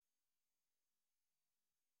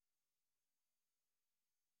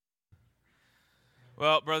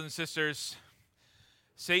Well, brothers and sisters,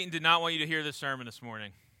 Satan did not want you to hear this sermon this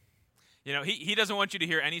morning. You know, he doesn't want you to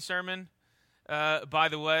hear any sermon, by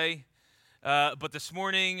the way. But this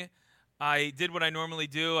morning, I did what I normally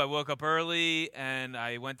do. I woke up early, and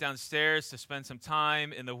I went downstairs to spend some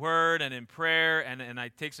time in the Word and in prayer, and I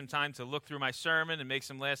take some time to look through my sermon and make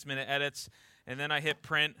some last-minute edits. And then I hit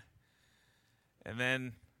print, and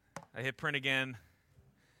then I hit print again.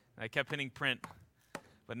 I kept hitting print,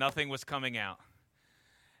 but nothing was coming out.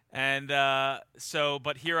 And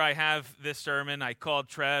but here I have this sermon. I called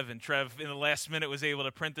Trev, and Trev, in the last minute, was able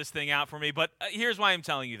to print this thing out for me. But here's why I'm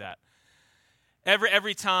telling you that.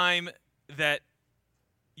 Every time that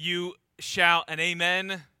you shout an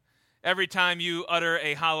amen, every time you utter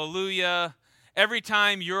a hallelujah, every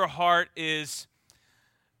time your heart is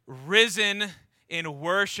risen in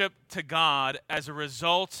worship to God as a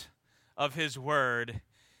result of His Word,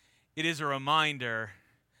 it is a reminder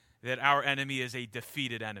that our enemy is a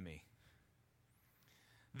defeated enemy,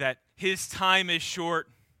 that his time is short,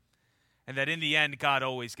 and that in the end, God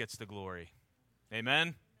always gets the glory.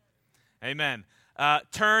 Amen? Amen.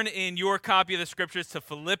 Turn in your copy of the Scriptures to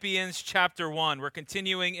Philippians chapter 1. We're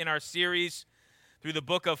continuing in our series through the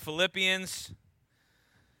book of Philippians.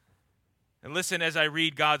 And listen as I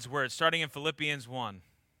read God's Word, starting in Philippians 1.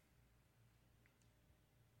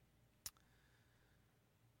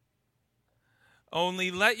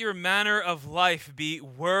 Only let your manner of life be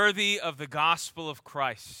worthy of the gospel of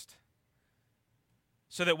Christ,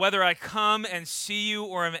 so that whether I come and see you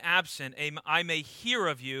or am absent, I may hear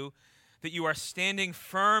of you that you are standing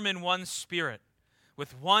firm in one spirit,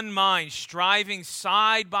 with one mind, striving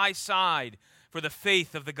side by side for the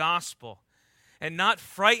faith of the gospel, and not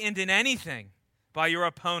frightened in anything by your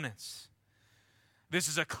opponents. This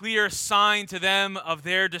is a clear sign to them of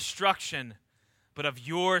their destruction, but of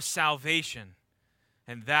your salvation,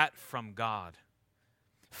 and that from God.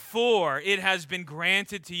 For it has been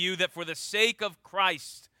granted to you that for the sake of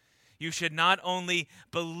Christ you should not only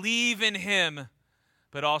believe in Him,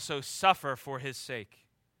 but also suffer for His sake,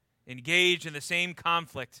 engage in the same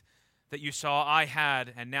conflict that you saw I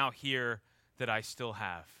had and now hear that I still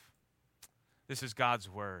have. This is God's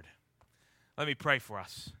Word. Let me pray for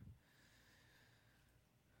us.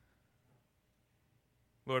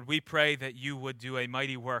 Lord, we pray that you would do a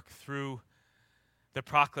mighty work through the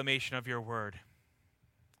proclamation of your word.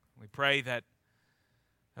 We pray that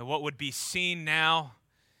what would be seen now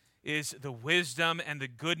is the wisdom and the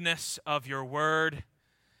goodness of your word,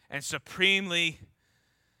 and supremely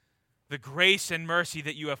the grace and mercy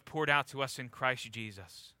that you have poured out to us in Christ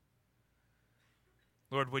Jesus.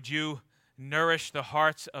 Lord, would you nourish the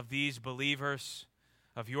hearts of these believers,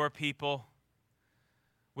 of your people?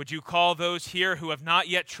 Would you call those here who have not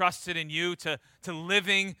yet trusted in you to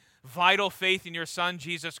living vital faith in your Son,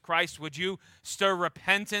 Jesus Christ? Would you stir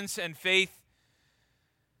repentance and faith?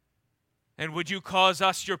 And would you cause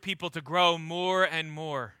us, your people, to grow more and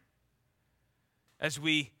more as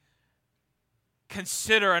we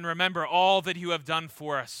consider and remember all that you have done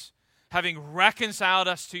for us, having reconciled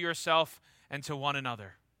us to yourself and to one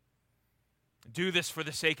another. Do this for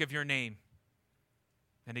the sake of your name,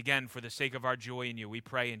 and again, for the sake of our joy in you. We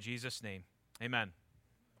pray in Jesus' name. Amen.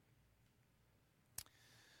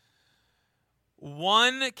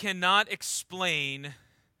 One cannot explain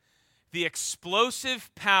the explosive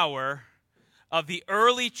power of the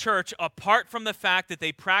early church apart from the fact that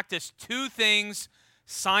they practiced two things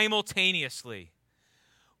simultaneously: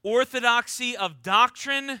 orthodoxy of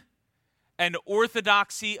doctrine and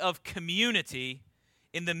orthodoxy of community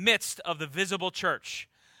in the midst of the visible church,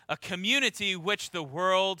 a community which the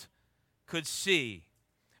world could see.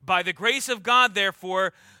 By the grace of God,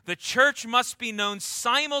 therefore, the church must be known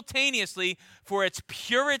simultaneously for its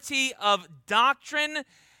purity of doctrine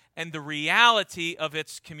and the reality of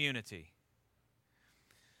its community.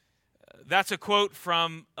 That's a quote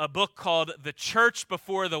from a book called The Church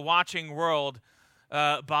Before the Watching World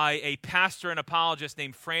by a pastor and apologist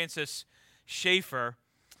named Francis Schaeffer.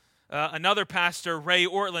 Another pastor, Ray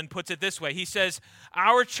Ortlund, puts it this way. He says,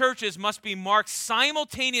 our churches must be marked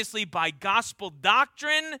simultaneously by gospel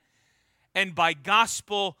doctrine and by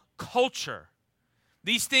gospel culture.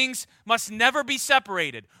 These things must never be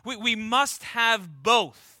separated. We must have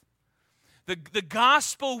both. The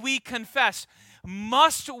gospel we confess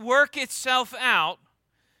must work itself out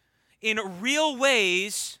in real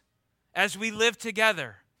ways as we live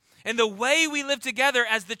together. And the way we live together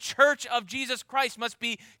as the church of Jesus Christ must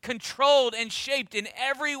be controlled and shaped in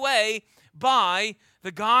every way by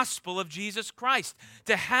the gospel of Jesus Christ.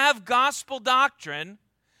 To have gospel doctrine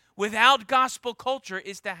without gospel culture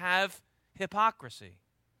is to have hypocrisy.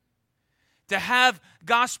 To have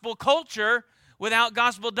gospel culture without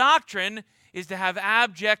gospel doctrine is to have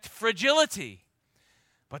abject fragility.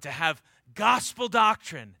 But to have gospel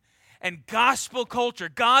doctrine and gospel culture,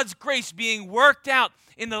 God's grace being worked out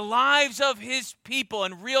in the lives of his people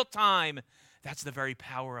in real time, that's the very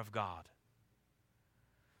power of God.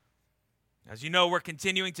 As you know, we're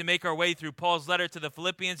continuing to make our way through Paul's letter to the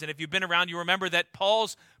Philippians, and if you've been around, you remember that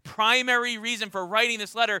Paul's primary reason for writing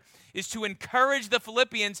this letter is to encourage the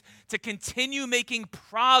Philippians to continue making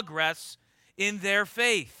progress in their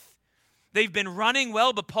faith. They've been running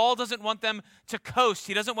well, but Paul doesn't want them to coast.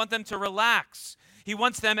 He doesn't want them to relax. He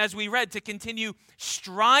wants them, as we read, to continue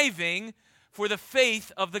striving for the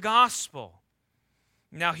faith of the gospel.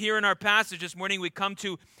 Now, here in our passage this morning, we come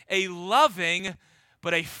to a loving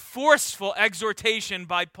but a forceful exhortation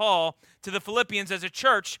by Paul to the Philippians as a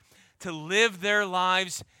church to live their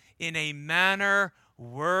lives in a manner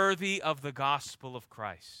worthy of the gospel of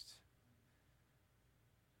Christ.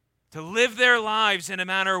 To live their lives in a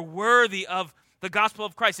manner worthy of the gospel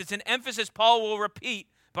of Christ. It's an emphasis Paul will repeat,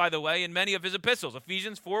 by the way, in many of his epistles.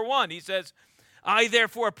 Ephesians 4:1, he says, I,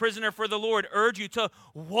 therefore, a prisoner for the Lord, urge you to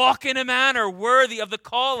walk in a manner worthy of the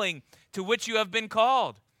calling to which you have been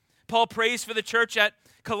called. Paul prays for the church at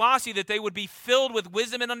Colossae that they would be filled with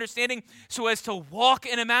wisdom and understanding so as to walk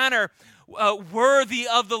in a manner worthy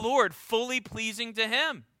of the Lord, fully pleasing to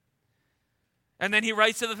him. And then he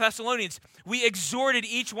writes to the Thessalonians, we exhorted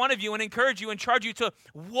each one of you and encourage you and charge you to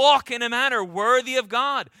walk in a manner worthy of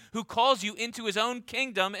God, who calls you into his own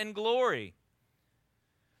kingdom and glory.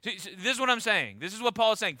 This is what I'm saying. This is what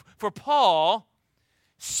Paul is saying. For Paul,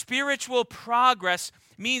 spiritual progress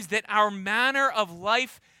means that our manner of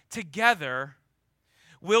life together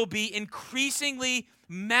will be increasingly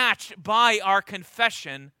matched by our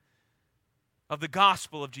confession of the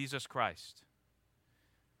gospel of Jesus Christ.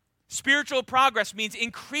 Spiritual progress means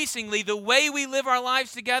increasingly the way we live our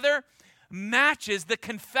lives together matches the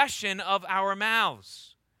confession of our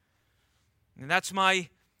mouths. And that's my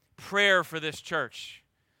prayer for this church.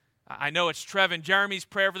 I know it's Trev and Jeremy's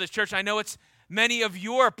prayer for this church. I know it's many of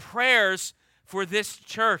your prayers for this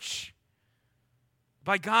church.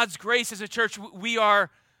 By God's grace as a church, we are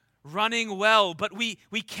running well, but we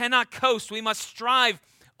cannot coast. We must strive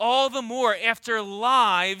all the more after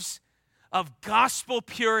lives of gospel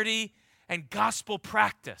purity and gospel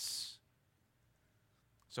practice.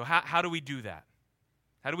 So how do we do that?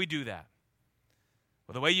 How do we do that?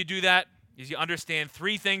 Well, the way you do that is you understand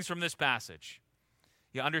three things from this passage.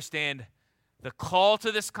 You understand the call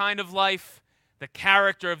to this kind of life, the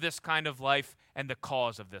character of this kind of life, and the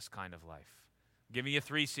cause of this kind of life. I'm giving you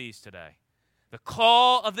 3 C's today. The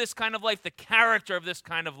call of this kind of life, the character of this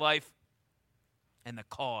kind of life, and the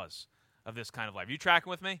cause of this kind of life. You tracking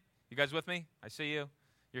with me? You guys with me? I see you.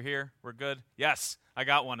 You're here. We're good. Yes, I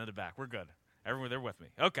got one in the back. We're good. Everyone, they're with me.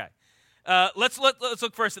 Okay. Let's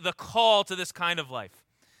look first at the call to this kind of life.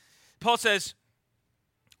 Paul says,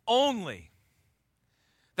 only,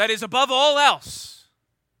 that is above all else,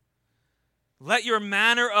 let your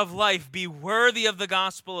manner of life be worthy of the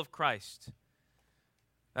gospel of Christ.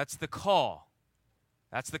 That's the call.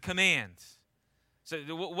 That's the command. So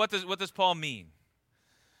what does Paul mean?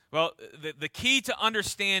 Well, the key to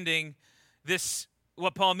understanding this,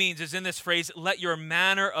 what Paul means, is in this phrase, let your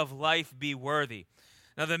manner of life be worthy.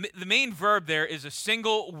 Now, the main verb there is a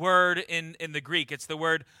single word in the Greek. It's the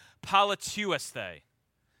word politeuesthai.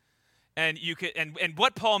 And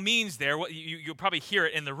what Paul means there, you'll probably hear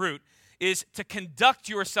it in the root, is to conduct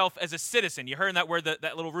yourself as a citizen. You heard that word,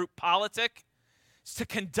 that little root, politic? It's to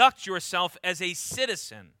conduct yourself as a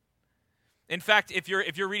citizen. In fact, if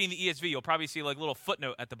you're reading the ESV, you'll probably see like a little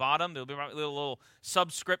footnote at the bottom. There'll be a little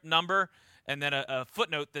subscript number, and then a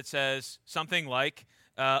footnote that says something like,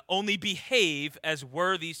 only behave as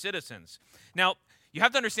worthy citizens. Now, you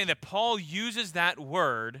have to understand that Paul uses that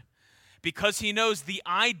word because he knows the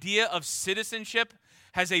idea of citizenship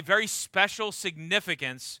has a very special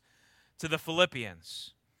significance to the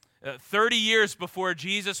Philippians. 30 years before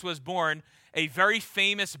Jesus was born, a very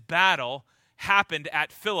famous battle happened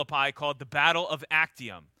at Philippi called the Battle of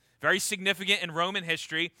Actium. Very significant in Roman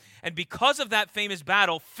history. And because of that famous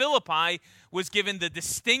battle, Philippi was given the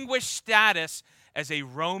distinguished status as a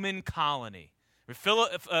Roman colony.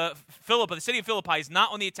 Philippi, the city of Philippi, is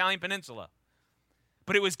not on the Italian peninsula,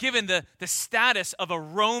 but it was given the status of a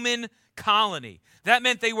Roman colony. That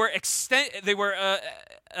meant they were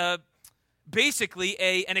basically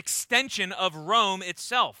an extension of Rome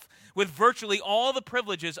itself, with virtually all the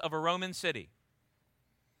privileges of a Roman city.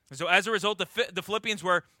 So as a result, the Philippians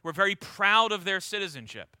were very proud of their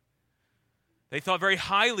citizenship. They thought very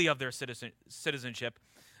highly of their citizenship.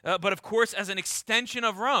 But of course, as an extension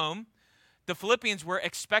of Rome, the Philippians were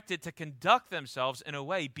expected to conduct themselves in a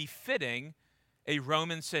way befitting a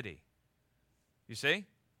Roman city. You see?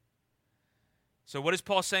 So what is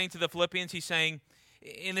Paul saying to the Philippians? He's saying,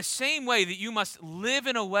 in the same way that you must live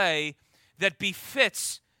in a way that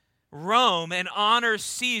befits Rome and honors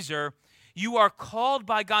Caesar, you are called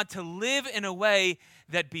by God to live in a way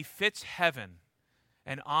that befits heaven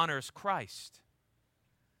and honors Christ.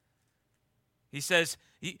 He says,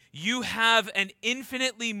 you have an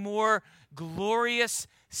infinitely more glorious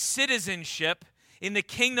citizenship in the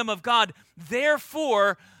kingdom of God.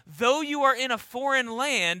 Therefore, though you are in a foreign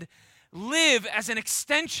land, live as an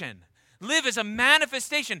extension, live as a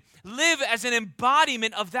manifestation, live as an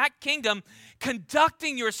embodiment of that kingdom,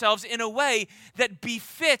 conducting yourselves in a way that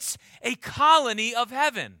befits a colony of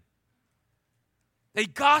heaven, a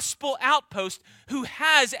gospel outpost who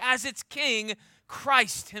has as its king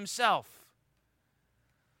Christ himself.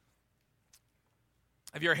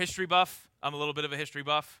 If you're a history buff, I'm a little bit of a history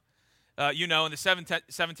buff. In the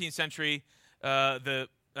 17th century, the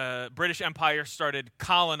British Empire started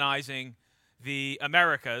colonizing the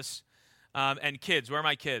Americas. And kids, where are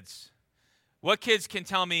my kids? What kids can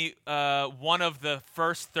tell me one of the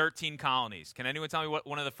first 13 colonies? Can anyone tell me what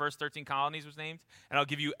one of the first 13 colonies was named? And I'll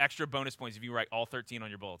give you extra bonus points if you write all 13 on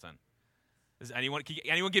your bulletin. Can anyone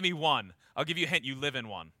give me one? I'll give you a hint. You live in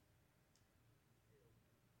one.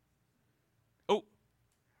 Oh,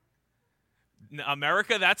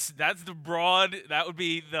 America. That's the broad. That would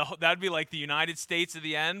be like the United States at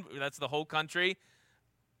the end. That's the whole country.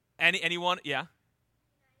 Anyone? Yeah.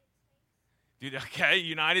 Dude, okay,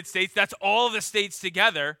 United States, that's all the states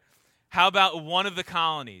together. How about one of the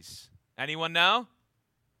colonies? Anyone know?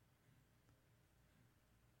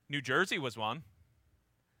 New Jersey was one.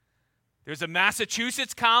 There's a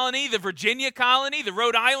Massachusetts colony, the Virginia colony, the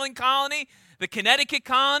Rhode Island colony, the Connecticut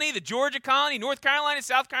colony, the Georgia colony, North Carolina,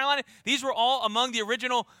 South Carolina. These were all among the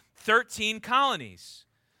original 13 colonies.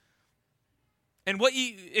 And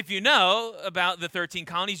if you know about the 13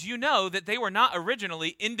 colonies, you know that they were not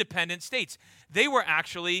originally independent states. They were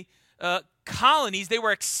actually colonies. They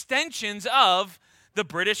were extensions of the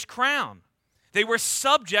British crown. They were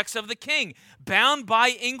subjects of the king, bound by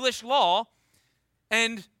English law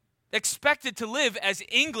and expected to live as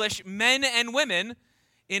English men and women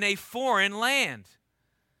in a foreign land.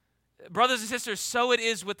 Brothers and sisters, so it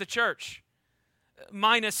is with the church.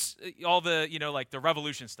 Minus all the, like the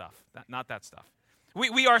revolution stuff, not that stuff.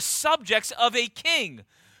 We are subjects of a king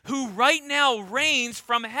who right now reigns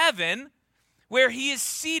from heaven, where he is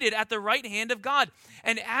seated at the right hand of God.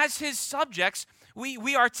 And as his subjects,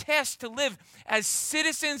 we are tasked to live as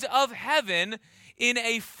citizens of heaven in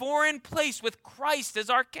a foreign place with Christ as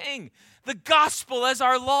our king, the gospel as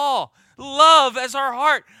our law, love as our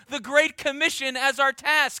heart, the Great Commission as our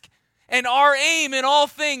task, and our aim in all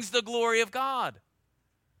things, the glory of God.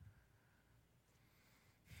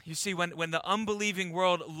 You see, when the unbelieving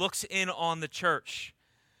world looks in on the church,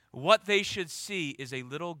 what they should see is a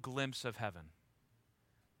little glimpse of heaven.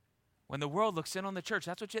 When the world looks in on the church,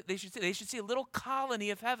 that's what they should see. They should see a little colony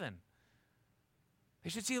of heaven. They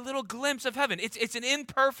should see a little glimpse of heaven. It's an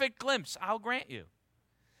imperfect glimpse, I'll grant you.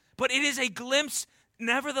 But it is a glimpse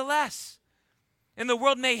nevertheless. And the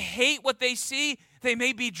world may hate what they see. They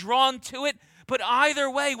may be drawn to it. But either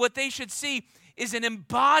way, what they should see is an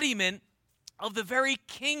embodiment of the very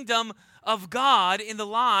kingdom of God in the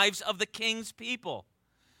lives of the king's people.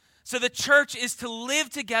 So the church is to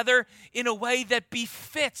live together in a way that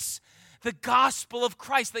befits the gospel of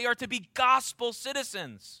Christ. They are to be gospel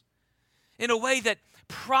citizens in a way that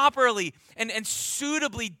properly and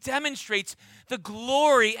suitably demonstrates the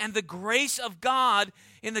glory and the grace of God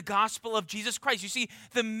in the gospel of Jesus Christ. You see,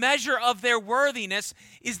 the measure of their worthiness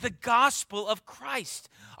is the gospel of Christ.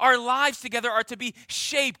 Our lives together are to be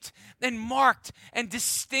shaped and marked and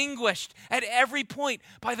distinguished at every point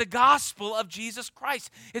by the gospel of Jesus Christ.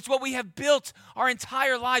 It's what we have built our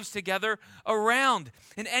entire lives together around.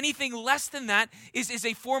 And anything less than that is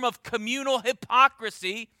a form of communal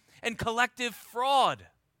hypocrisy and collective fraud.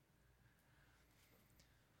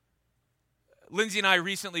 Lindsay and I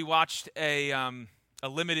recently watched a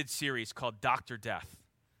limited series called Dr. Death.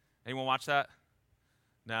 Anyone watch that?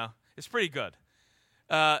 No? It's pretty good.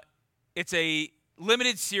 It's a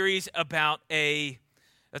limited series about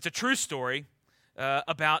that's a true story,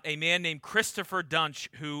 about a man named Christopher Duntsch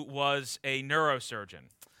who was a neurosurgeon.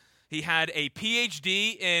 He had a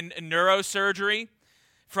PhD in neurosurgery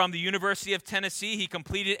from the University of Tennessee. He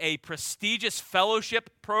completed a prestigious fellowship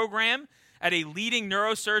program at a leading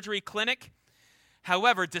neurosurgery clinic.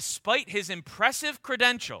 However, despite his impressive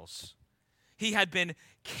credentials, he had been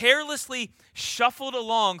carelessly shuffled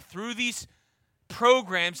along through these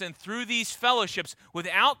programs and through these fellowships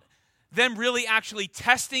without them really actually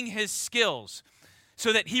testing his skills,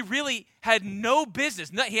 so that he really had no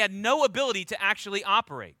business, he had no ability to actually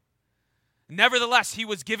operate. Nevertheless, he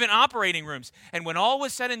was given operating rooms. And when all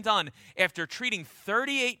was said and done, after treating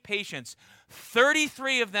 38 patients,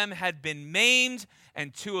 33 of them had been maimed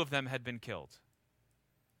and 2 of them had been killed.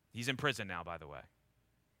 He's in prison now, by the way.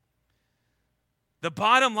 The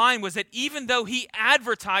bottom line was that even though he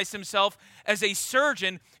advertised himself as a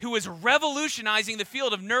surgeon who was revolutionizing the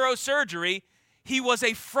field of neurosurgery, he was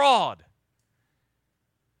a fraud.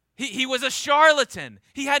 He was a charlatan.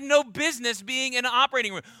 He had no business being in an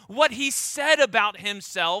operating room. What he said about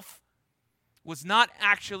himself was not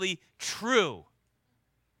actually true.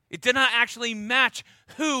 It did not actually match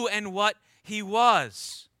who and what he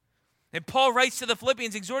was. And Paul writes to the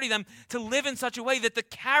Philippians, exhorting them to live in such a way that the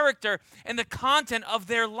character and the content of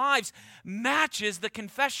their lives matches the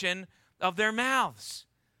confession of their mouths.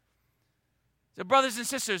 So, brothers and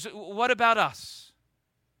sisters, what about us?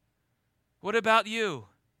 What about you?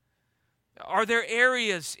 Are there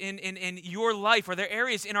areas in your life, are there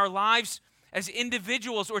areas in our lives as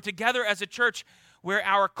individuals or together as a church where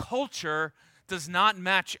our culture does not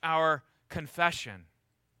match our confession?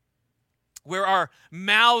 Where our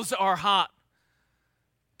mouths are hot,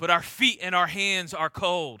 but our feet and our hands are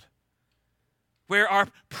cold? Where our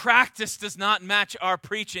practice does not match our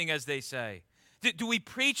preaching, as they say? Do we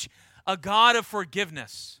preach a God of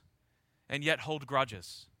forgiveness and yet hold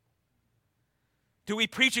grudges? Do we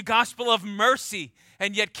preach a gospel of mercy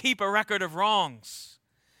and yet keep a record of wrongs?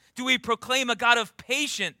 Do we proclaim a God of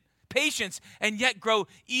patience and yet grow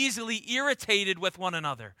easily irritated with one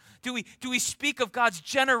another? Do we speak of God's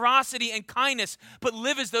generosity and kindness but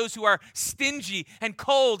live as those who are stingy and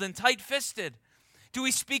cold and tight-fisted? Do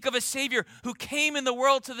we speak of a Savior who came in the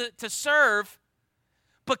world to serve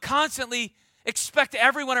but constantly expect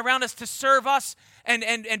everyone around us to serve us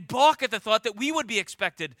and balk at the thought that we would be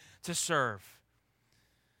expected to serve?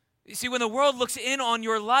 You see, when the world looks in on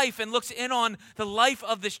your life and looks in on the life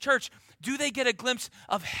of this church, do they get a glimpse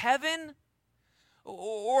of heaven?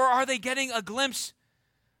 Or are they getting a glimpse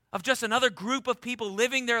of just another group of people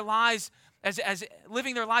living their lives as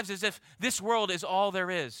if this world is all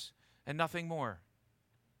there is and nothing more?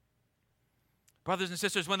 Brothers and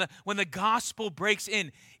sisters, when the gospel breaks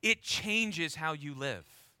in, it changes how you live.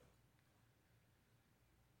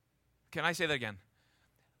 Can I say that again?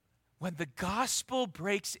 When the gospel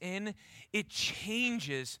breaks in, it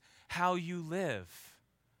changes how you live.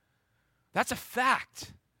 That's a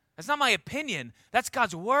fact. That's not my opinion. That's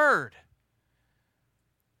God's word.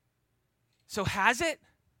 So has it?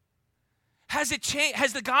 Has it changed?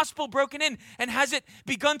 Has the gospel broken in? And has it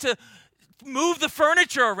begun to move the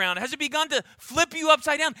furniture around? Has it begun to flip you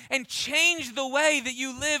upside down and change the way that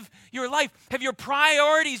you live your life? Have your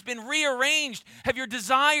priorities been rearranged? Have your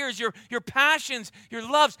desires, your passions, your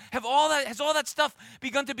loves, has all that stuff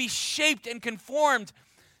begun to be shaped and conformed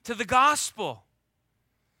to the gospel?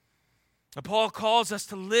 And Paul calls us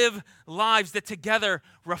to live lives that together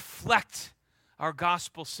reflect our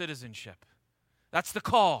gospel citizenship. That's the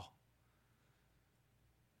call.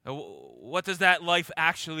 What does that life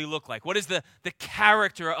actually look like? What is the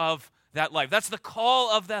character of that life? That's the call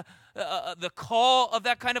of the call of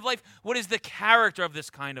that kind of life. What is the character of this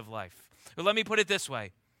kind of life? Well, let me put it this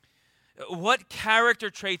way. What character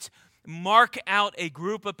traits mark out a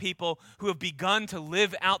group of people who have begun to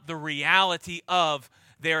live out the reality of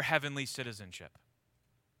their heavenly citizenship?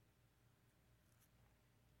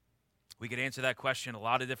 We could answer that question a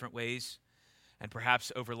lot of different ways. And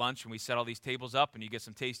perhaps over lunch, when we set all these tables up and you get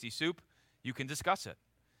some tasty soup, you can discuss it.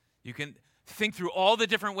 You can think through all the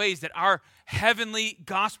different ways that our heavenly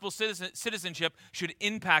gospel citizenship should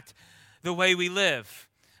impact the way we live.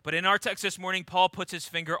 But in our text this morning, Paul puts his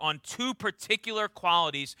finger on 2 particular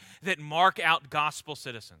qualities that mark out gospel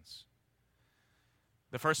citizens.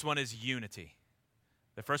 The first one is unity.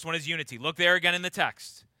 Look there again in the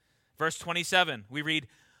text. Verse 27, we read,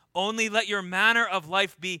 "Only let your manner of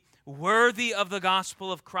life be worthy of the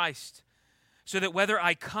gospel of Christ, so that whether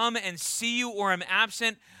I come and see you or am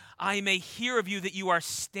absent, I may hear of you that you are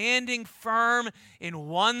standing firm in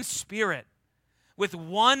one spirit, with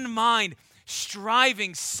one mind,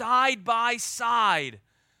 striving side by side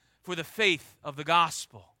for the faith of the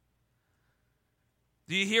gospel."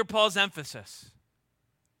 Do you hear Paul's emphasis?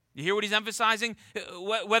 You hear what he's emphasizing?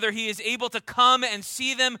 Whether he is able to come and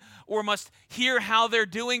see them or must hear how they're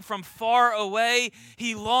doing from far away,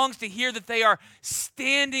 he longs to hear that they are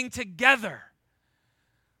standing together,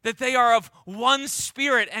 that they are of one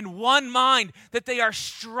spirit and one mind, that they are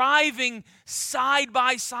striving side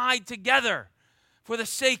by side together for the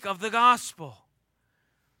sake of the gospel.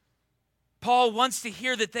 Paul wants to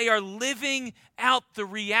hear that they are living out the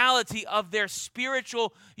reality of their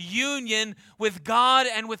spiritual union with God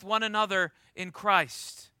and with one another in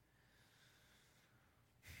Christ.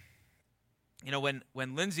 You know,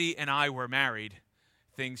 when Lindsay and I were married,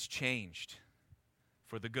 things changed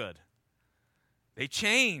for the good. They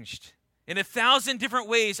changed. In 1,000 different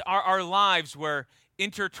ways, our lives were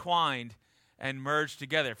intertwined and merged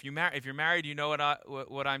together. If you're married, you know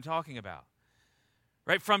what I'm talking about.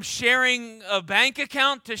 Right? From sharing a bank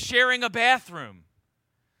account to sharing a bathroom.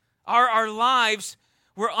 Our lives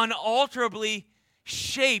were unalterably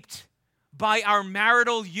shaped by our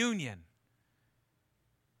marital union.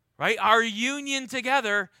 Right? Our union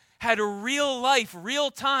together had a real life,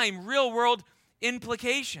 real time, real world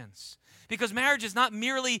implications. Because marriage is not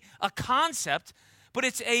merely a concept, but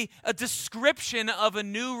it's a description of a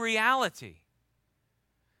new reality.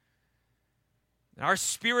 Our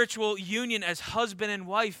spiritual union as husband and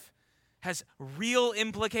wife has real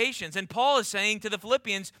implications. And Paul is saying to the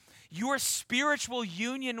Philippians, your spiritual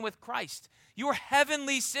union with Christ, your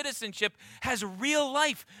heavenly citizenship has real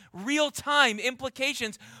life, real time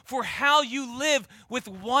implications for how you live with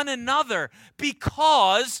one another,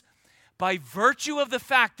 because by virtue of the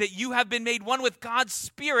fact that you have been made one with God's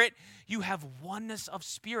Spirit, you have oneness of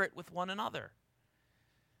spirit with one another.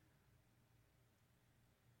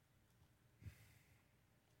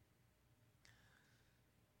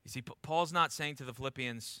 You see, Paul's not saying to the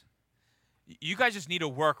Philippians, you guys just need to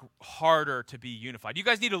work harder to be unified. You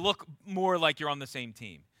guys need to look more like you're on the same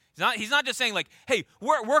team. He's not just saying like, hey,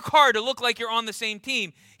 work hard to look like you're on the same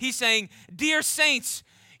team. He's saying, dear saints,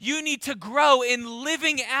 you need to grow in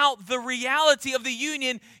living out the reality of the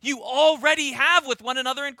union you already have with one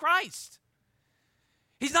another in Christ.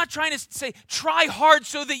 He's not trying to say, try hard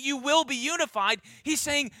so that you will be unified. He's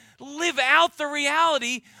saying, live out the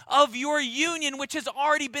reality of your union, which has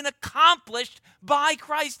already been accomplished by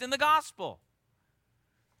Christ in the gospel.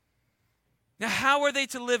 Now, how are they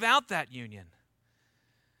to live out that union?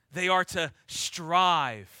 They are to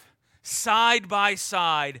strive side by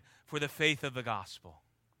side for the faith of the gospel.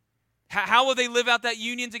 How will they live out that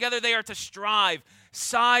union together? They are to strive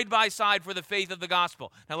side by side for the faith of the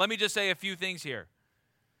gospel. Now, let me just say a few things here.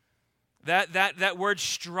 That word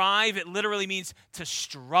strive, it literally means to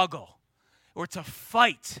struggle or to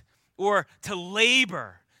fight or to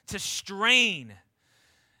labor, to strain.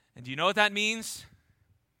 And do you know what that means?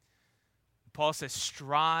 Paul says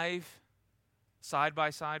strive side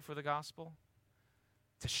by side for the gospel.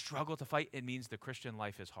 To struggle, to fight, it means the Christian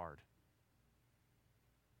life is hard.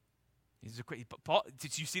 Paul,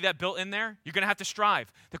 did you see that built in there? You're going to have to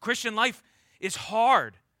strive. The Christian life is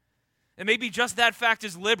hard. And maybe just that fact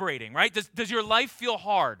is liberating, right? Does your life feel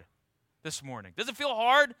hard this morning? Does it feel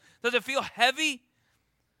hard? Does it feel heavy?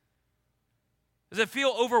 Does it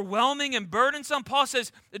feel overwhelming and burdensome? Paul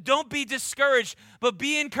says, don't be discouraged, but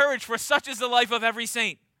be encouraged, for such is the life of every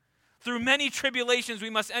saint. Through many tribulations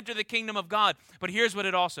we must enter the kingdom of God. But here's what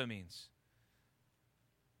it also means.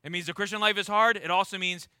 It means the Christian life is hard. It also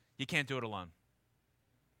means you can't do it alone.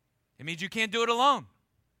 It means you can't do it alone.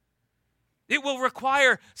 It will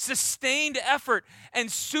require sustained effort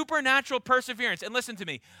and supernatural perseverance. And listen to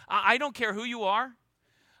me, I don't care who you are.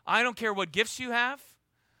 I don't care what gifts you have.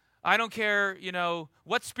 I don't care,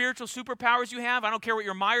 what spiritual superpowers you have. I don't care what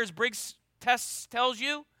your Myers-Briggs test tells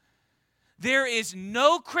you. There is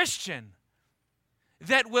no Christian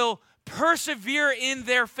that will persevere in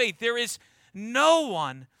their faith. There is no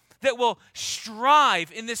one that will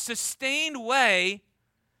strive in this sustained way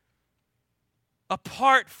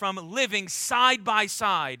apart from living side by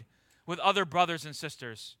side with other brothers and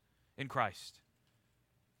sisters in Christ.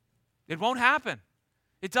 It won't happen.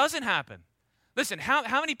 It doesn't happen. Listen, how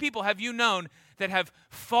many people have you known that have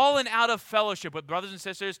fallen out of fellowship with brothers and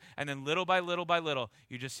sisters, and then little by little by little,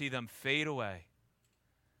 you just see them fade away?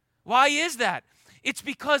 Why is that? It's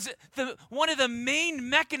because one of the main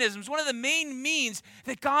mechanisms, one of the main means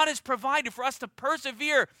that God has provided for us to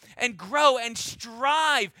persevere and grow and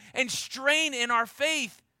strive and strain in our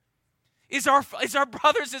faith is our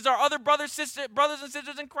brothers, is our other brothers and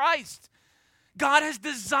sisters in Christ. God has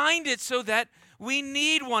designed it so that we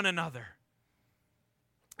need one another.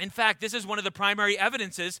 In fact, this is one of the primary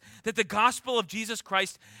evidences that the gospel of Jesus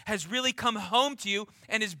Christ has really come home to you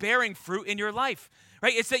and is bearing fruit in your life.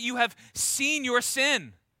 Right? It's that you have seen your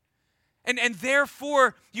sin. And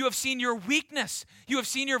therefore, you have seen your weakness. You have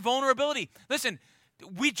seen your vulnerability. Listen,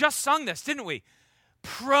 we just sung this, didn't we?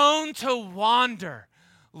 Prone to wander.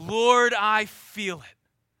 Lord, I feel it.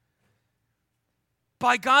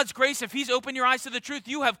 By God's grace, if He's opened your eyes to the truth,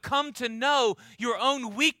 you have come to know your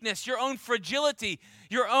own weakness, your own fragility,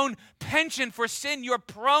 your own penchant for sin, your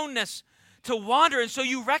proneness to wander, and so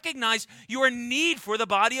you recognize your need for the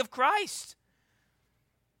body of Christ.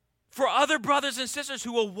 For other brothers and sisters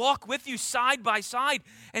who will walk with you side by side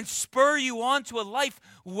and spur you on to a life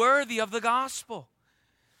worthy of the gospel.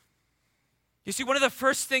 You see, one of the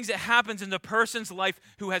first things that happens in the person's life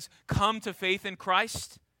who has come to faith in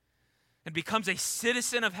Christ and becomes a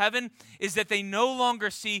citizen of heaven is that they no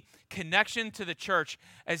longer see connection to the church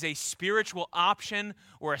as a spiritual option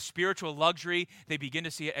or a spiritual luxury. They begin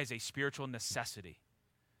to see it as a spiritual necessity.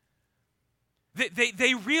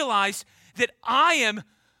 They realize that I am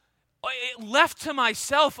left to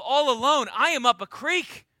myself all alone. I am up a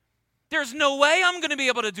creek. There's no way I'm going to be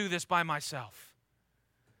able to do this by myself.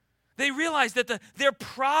 They realize that their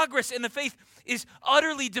progress in the faith is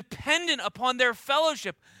utterly dependent upon their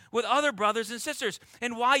fellowship with other brothers and sisters.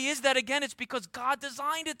 And why is that? Again, it's because God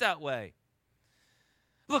designed it that way.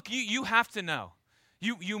 Look, you have to know.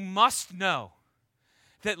 You must know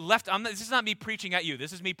that this is not me preaching at you.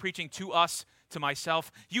 This is me preaching to us, to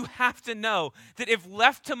myself. You have to know that if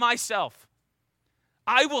left to myself,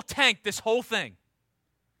 I will tank this whole thing.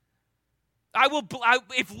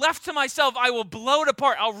 If left to myself, I will blow it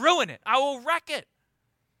apart. I'll ruin it. I will wreck it.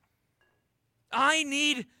 I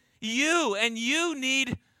need you, and you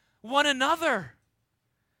need one another.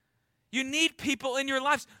 You need people in your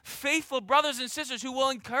lives, faithful brothers and sisters who will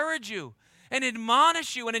encourage you and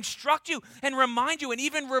admonish you and instruct you and remind you and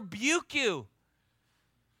even rebuke you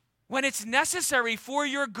when it's necessary for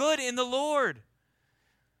your good in the Lord.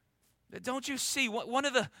 Don't you see, one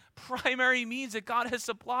of the primary means that God has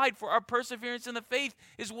supplied for our perseverance in the faith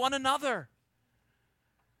is one another.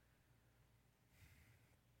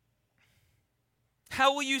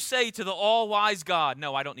 How will you say to the all-wise God,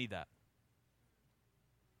 no, I don't need that?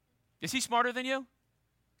 Is he smarter than you?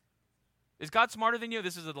 Is God smarter than you?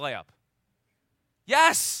 This is a layup.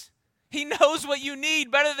 Yes, he knows what you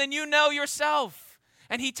need better than you know yourself.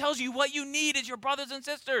 And he tells you what you need as your brothers and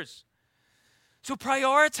sisters. So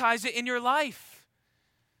prioritize it in your life.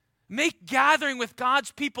 Make gathering with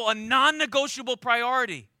God's people a non-negotiable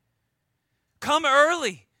priority. Come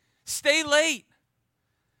early. Stay late.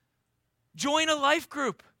 Join a life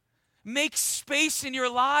group. Make space in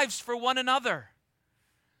your lives for one another.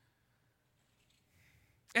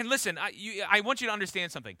 And listen, I want you to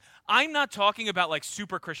understand something. I'm not talking about like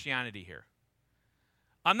super Christianity here.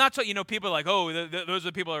 I'm not talking, people are like, oh, those are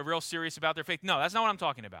the people who are real serious about their faith. No, that's not what I'm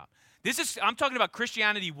talking about. I'm talking about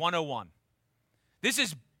Christianity 101. This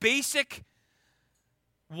is basic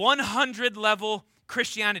 100 level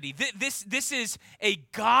Christianity. This is a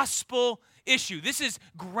gospel issue. This is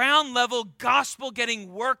ground level gospel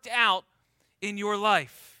getting worked out in your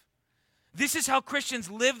life. This is how Christians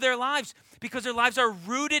live their lives because their lives are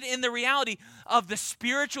rooted in the reality of the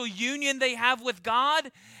spiritual union they have with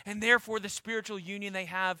God and therefore the spiritual union they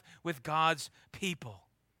have with God's people.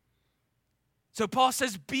 So Paul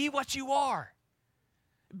says, be what you are.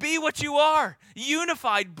 Be what you are.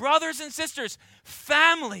 Unified brothers and sisters,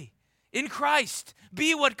 family in Christ.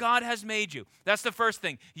 Be what God has made you. That's the first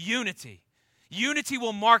thing, unity. Unity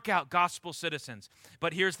will mark out gospel citizens.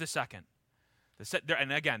 But here's the second.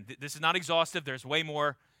 And again, this is not exhaustive. There's way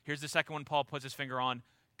more. Here's the second one Paul puts his finger on,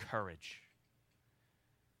 courage.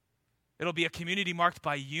 It'll be a community marked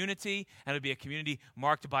by unity, and it'll be a community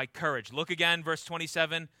marked by courage. Look again, verse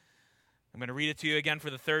 27. I'm going to read it to you again for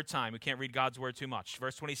the third time. We can't read God's word too much.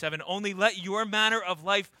 Verse 27, only let your manner of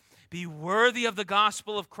life be worthy of the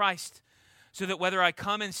gospel of Christ, so that whether I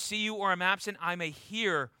come and see you or am absent, I may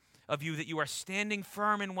hear of you that you are standing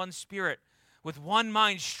firm in one spirit, with one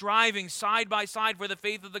mind, striving side by side for the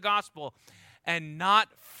faith of the gospel, and not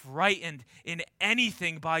frightened in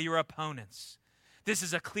anything by your opponents. This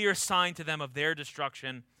is a clear sign to them of their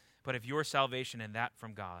destruction, but of your salvation, and that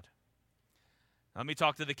from God. Let me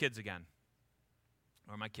talk to the kids again.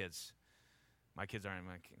 Or my kids. My kids aren't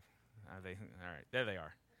my kids. Are they? All right, there they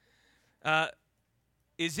are.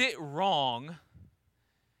 Is it wrong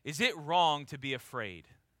to be afraid?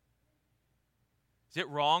 Is it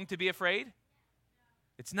wrong to be afraid?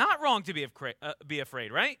 It's not wrong to be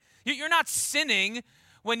afraid, right? You're not sinning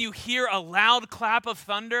when you hear a loud clap of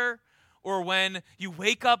thunder or when you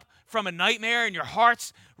wake up from a nightmare and your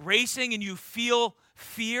heart's racing and you feel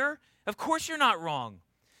fear. Of course you're not wrong.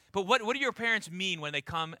 But what do your parents mean when they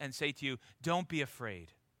come and say to you, don't be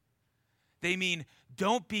afraid? They mean,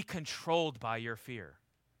 don't be controlled by your fear.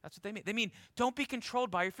 That's what they mean. They mean, don't be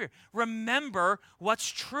controlled by your fear. Remember what's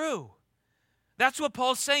true. That's what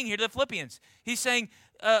Paul's saying here to the Philippians. He's saying,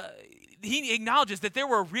 he acknowledges that there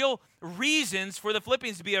were real reasons for the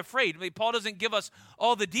Philippians to be afraid. I mean, Paul doesn't give us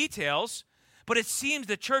all the details, but it seems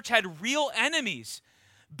the church had real enemies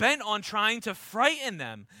bent on trying to frighten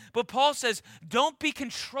them. But Paul says, don't be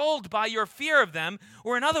controlled by your fear of them,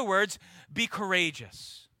 or in other words, be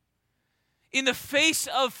courageous. In the face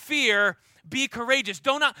of fear, be courageous.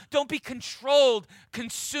 Don't be controlled,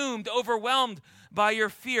 consumed, overwhelmed by your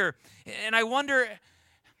fear. And I wonder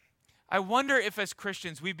if as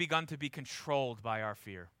Christians we've begun to be controlled by our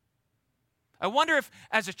fear. I wonder if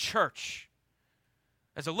as a church,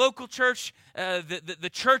 as a local church, the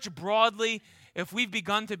church broadly, if we've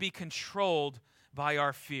begun to be controlled by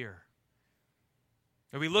our fear.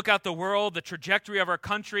 If we look out the world, the trajectory of our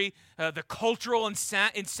country, the cultural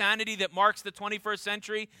insanity that marks the 21st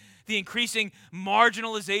century, the increasing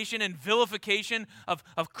marginalization and vilification of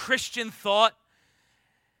Christian thought,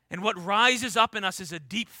 and what rises up in us is a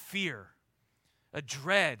deep fear, a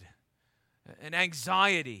dread, an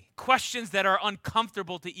anxiety, questions that are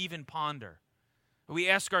uncomfortable to even ponder. We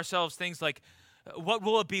ask ourselves things like, what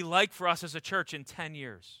will it be like for us as a church in 10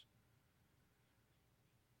 years?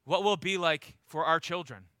 What will it be like for our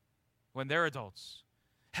children when they're adults?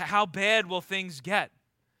 How bad will things get?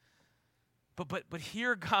 But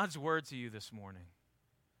hear God's word to you this morning.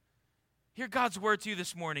 Hear God's word to you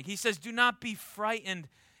this morning. He says, do not be frightened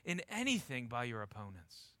in anything by your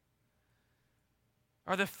opponents.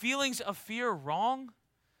 Are the feelings of fear wrong?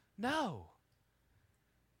 No.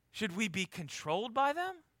 Should we be controlled by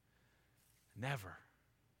them? Never.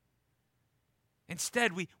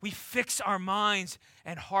 Instead, we fix our minds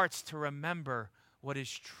and hearts to remember what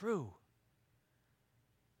is true.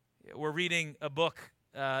 We're reading a book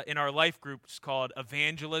in our life groups called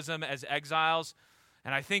Evangelism as Exiles,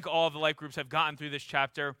 and I think all of the life groups have gotten through this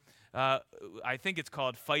chapter. I think it's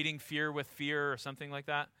called Fighting Fear with Fear or something like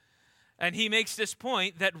that. And he makes this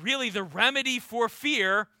point that really the remedy for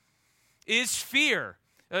fear is fear.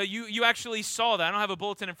 You actually saw that. I don't have a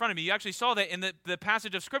bulletin in front of me. You actually saw that in the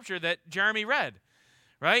passage of Scripture that Jeremy read,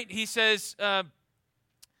 right? He says, don't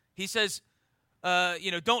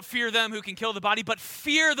fear them who can kill the body, but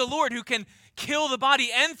fear the Lord who can kill the body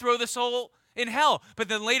and throw the soul in hell. But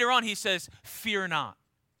then later on he says, fear not,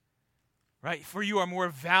 right? For you are more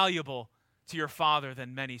valuable to your Father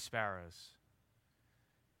than many sparrows.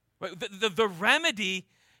 Right? The remedy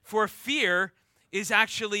for fear is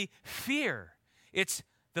actually fear. It's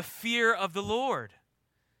the fear of the Lord.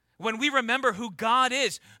 When we remember who God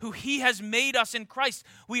is, who He has made us in Christ,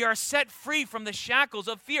 we are set free from the shackles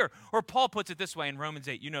of fear. Or Paul puts it this way in Romans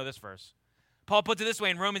 8. You know this verse. Paul puts it this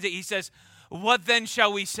way in Romans 8. He says, what then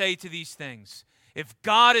shall we say to these things? If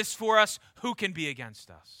God is for us, who can be against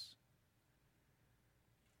us?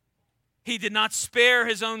 He did not spare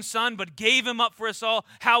His own Son, but gave Him up for us all.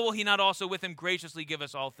 How will He not also with Him graciously give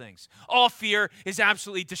us all things? All fear is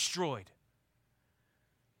absolutely destroyed.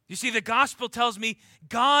 You see, the gospel tells me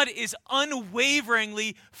God is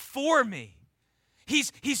unwaveringly for me.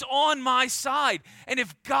 He's on my side. And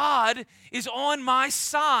if God is on my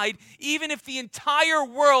side, even if the entire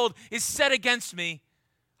world is set against me,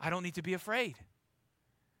 I don't need to be afraid.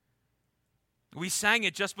 We sang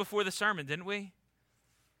it just before the sermon, didn't we?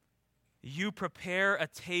 You prepare a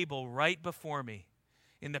table right before me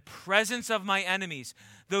in the presence of my enemies.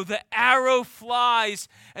 Though the arrow flies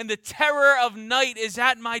and the terror of night is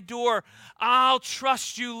at my door, I'll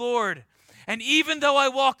trust you, Lord. And even though I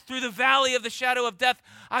walk through the valley of the shadow of death,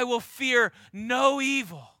 I will fear no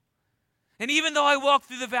evil. And even though I walk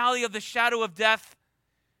through the valley of the shadow of death,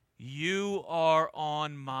 you are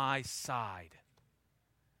on my side.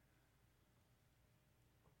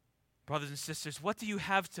 Brothers and sisters, what do you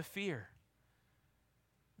have to fear?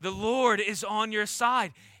 The Lord is on your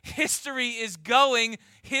side. History is going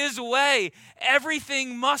His way.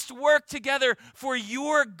 Everything must work together for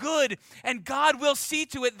your good, and God will see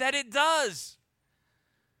to it that it does.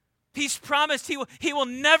 He's promised He will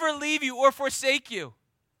never leave you or forsake you.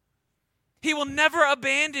 He will never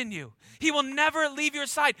abandon you. He will never leave your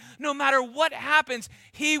side. No matter what happens,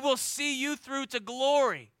 He will see you through to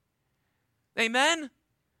glory. Amen?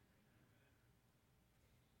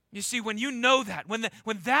 You see, when you know that,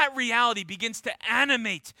 when that reality begins to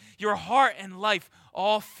animate your heart and life,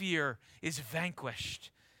 all fear is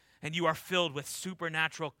vanquished, and you are filled with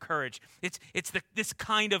supernatural courage. It's this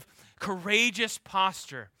kind of courageous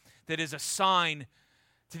posture that is a sign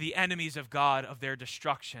to the enemies of God of their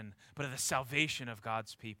destruction, but of the salvation of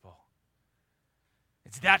God's people.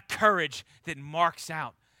 It's that courage that marks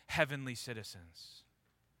out heavenly citizens.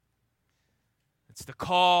 It's the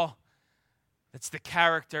call. That's the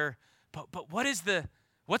character. But what's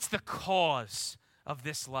the cause of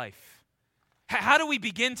this life? How do we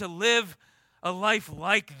begin to live a life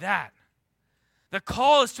like that? The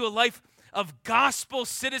call is to a life of gospel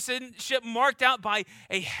citizenship marked out by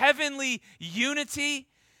a heavenly unity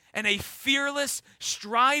and a fearless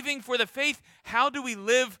striving for the faith. How do we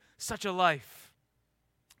live such a life?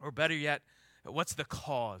 Or better yet, what's the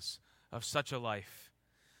cause of such a life?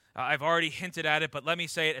 I've already hinted at it, but let me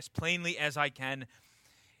say it as plainly as I can.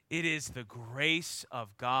 It is the grace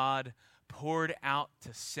of God poured out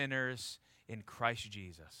to sinners in Christ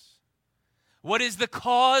Jesus. What is the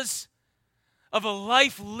cause of a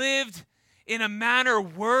life lived in a manner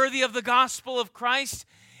worthy of the gospel of Christ?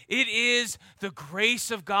 It is the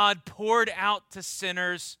grace of God poured out to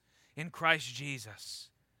sinners in Christ Jesus.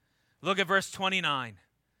 Look at verse 29.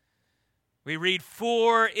 We read,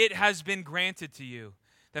 "For it has been granted to you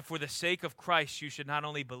that for the sake of Christ you should not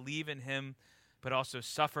only believe in him, but also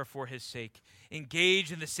suffer for his sake.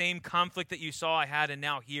 Engage in the same conflict that you saw I had, and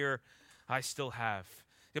now here I still have."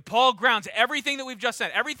 Paul grounds everything that we've just said,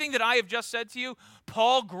 everything that I have just said to you,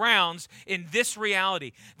 Paul grounds in this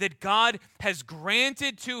reality that God has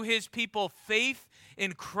granted to his people faith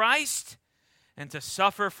in Christ and to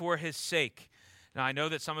suffer for his sake. Now, I know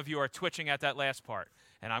that some of you are twitching at that last part,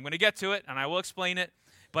 and I'm going to get to it, and I will explain it,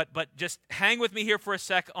 but just hang with me here for a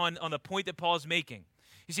sec on the point that Paul is making.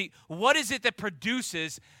 You see, what is it that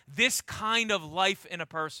produces this kind of life in a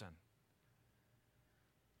person?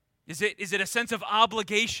 Is it a sense of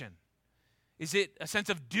obligation? Is it a sense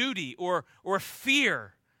of duty or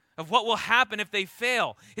fear of what will happen if they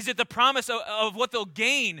fail? Is it the promise of what they'll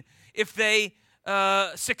gain if they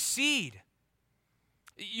succeed?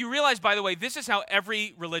 You realize, by the way, this is how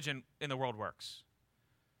every religion in the world works.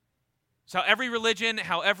 It's how every religion,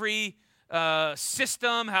 how every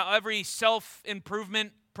system, how every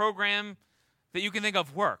self-improvement program that you can think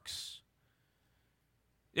of works.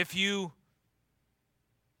 If you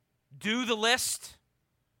do the list,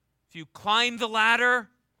 if you climb the ladder,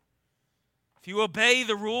 if you obey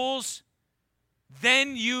the rules,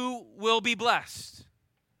 then you will be blessed.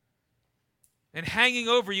 And hanging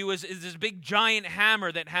over you is this big giant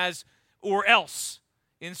hammer that has "or else"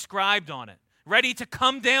 inscribed on it, ready to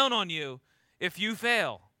come down on you if you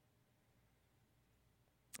fail.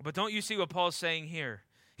 But don't you see what Paul's saying here?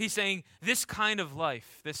 He's saying this kind of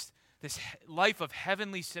life, this life of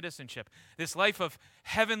heavenly citizenship, this life of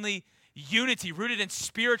heavenly unity rooted in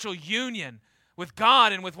spiritual union with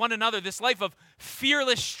God and with one another, this life of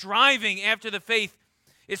fearless striving after the faith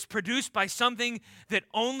is produced by something that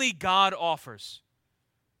only God offers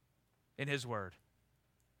in his word.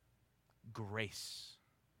 Grace.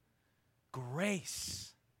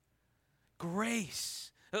 Grace.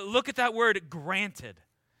 Grace. Look at that word, granted.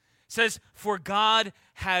 It says, "For God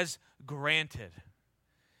has granted."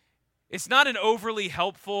 It's not an overly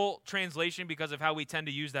helpful translation because of how we tend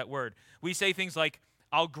to use that word. We say things like,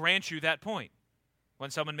 "I'll grant you that point,"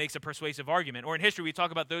 when someone makes a persuasive argument. Or in history, we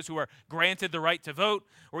talk about those who are granted the right to vote.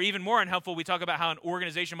 Or even more unhelpful, we talk about how an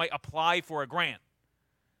organization might apply for a grant.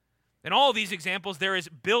 In all of these examples, there is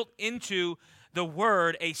built into the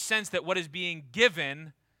word a sense that what is being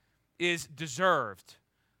given is deserved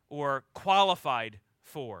or qualified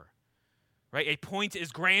for. Right? A point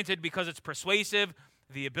is granted because it's persuasive.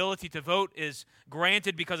 The ability to vote is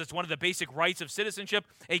granted because it's one of the basic rights of citizenship.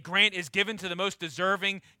 A grant is given to the most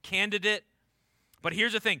deserving candidate. But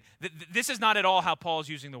here's the thing. This is not at all how Paul is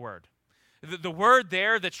using the word. The word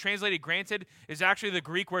there that's translated granted is actually the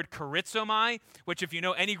Greek word charizomai, which if you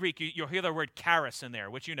know any Greek, you'll hear the word charis in there,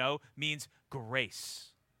 which you know means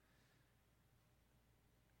grace.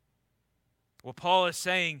 What Paul is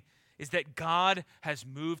saying is that God has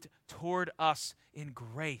moved toward us in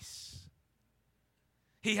grace.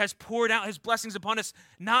 He has poured out his blessings upon us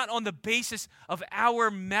not on the basis of our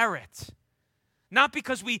merit, not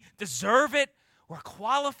because we deserve it or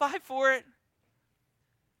qualify for it,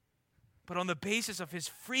 but on the basis of his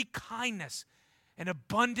free kindness and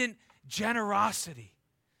abundant generosity,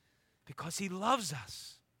 because he loves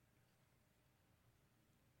us.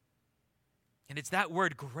 And it's that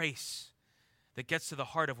word grace that gets to the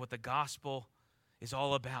heart of what the gospel is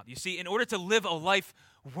all about. You see, in order to live a life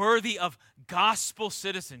worthy of gospel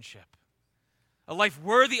citizenship, a life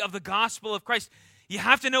worthy of the gospel of Christ, you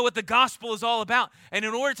have to know what the gospel is all about. And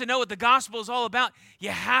in order to know what the gospel is all about,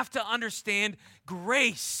 you have to understand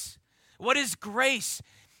grace. What is grace?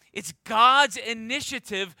 It's God's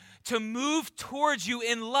initiative to move towards you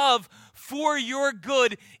in love for your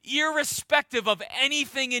good, irrespective of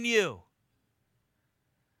anything in you.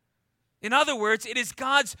 In other words, it is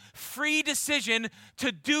God's free decision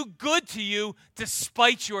to do good to you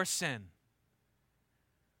despite your sin.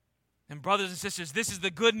 And brothers and sisters, this is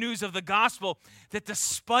the good news of the gospel, that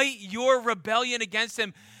despite your rebellion against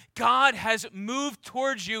him, God has moved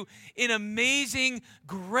towards you in amazing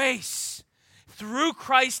grace through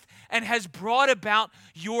Christ and has brought about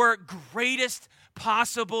your greatest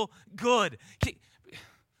possible good.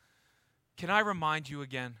 Can I remind you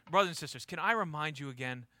again, brothers and sisters, can I remind you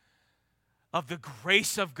again of the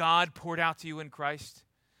grace of God poured out to you in Christ?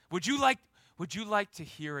 Would you like to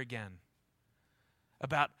hear again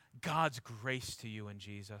about God's grace to you in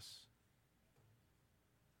Jesus?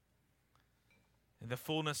 In the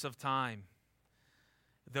fullness of time,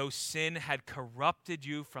 though sin had corrupted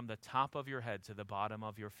you from the top of your head to the bottom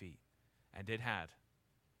of your feet, and it had,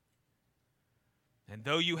 and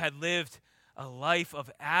though you had lived a life of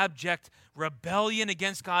abject rebellion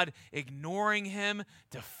against God, ignoring Him,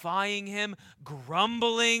 defying Him,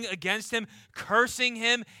 grumbling against Him, cursing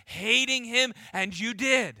Him, hating Him, and you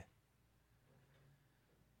did,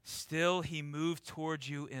 still He moved towards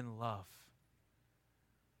you in love.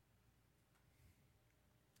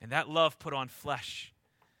 And that love put on flesh.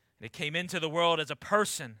 And it came into the world as a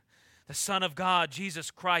person, the Son of God,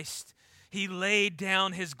 Jesus Christ. He laid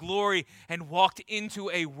down His glory and walked into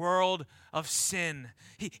a world of sin.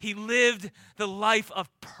 He lived the life of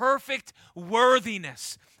perfect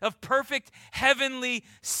worthiness, of perfect heavenly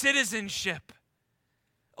citizenship,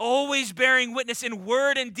 always bearing witness in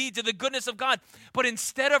word and deed to the goodness of God. But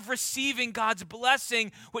instead of receiving God's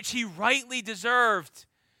blessing, which He rightly deserved,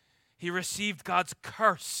 He received God's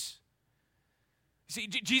curse. See,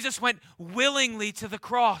 Jesus went willingly to the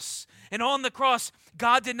cross. And on the cross,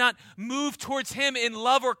 God did not move towards Him in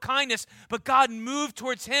love or kindness, but God moved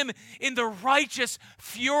towards Him in the righteous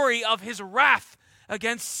fury of His wrath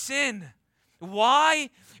against sin. Why?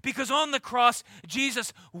 Because on the cross,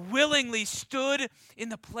 Jesus willingly stood in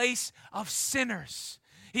the place of sinners.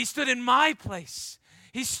 He stood in my place.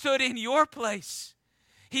 He stood in your place.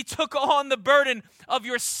 He took on the burden of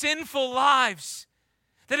your sinful lives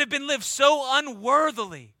that have been lived so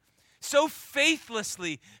unworthily, so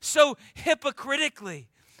faithlessly, so hypocritically.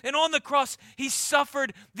 And on the cross, He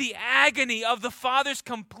suffered the agony of the Father's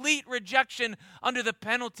complete rejection under the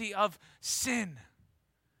penalty of sin.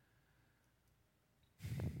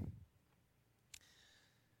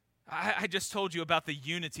 I just told you about the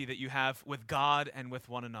unity that you have with God and with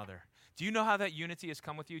one another. Do you know how that unity has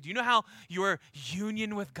come with you? Do you know how your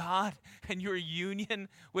union with God and your union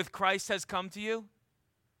with Christ has come to you?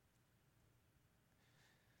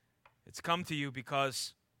 It's come to you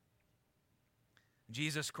because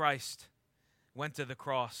Jesus Christ went to the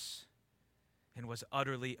cross and was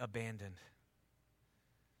utterly abandoned.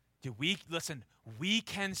 We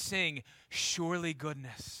can sing, surely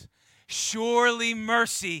goodness, surely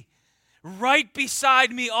mercy, right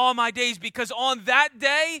beside me all my days, because on that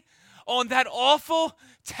day, on that awful,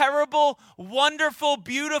 terrible, wonderful,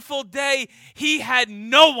 beautiful day, He had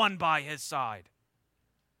no one by His side.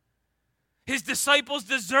 His disciples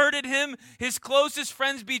deserted Him, His closest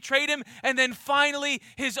friends betrayed Him, and then finally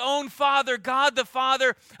His own Father, God the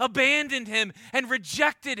Father, abandoned Him and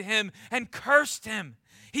rejected Him and cursed Him.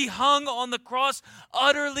 He hung on the cross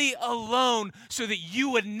utterly alone so that you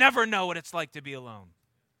would never know what it's like to be alone.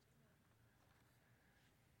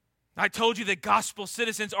 I told you that gospel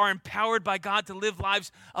citizens are empowered by God to live lives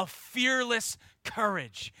of fearless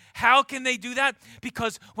courage. How can they do that?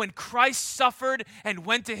 Because when Christ suffered and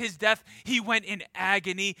went to His death, He went in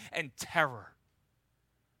agony and terror.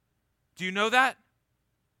 Do you know that?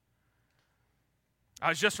 I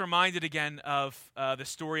was just reminded again of the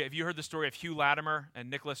story. Have you heard the story of Hugh Latimer and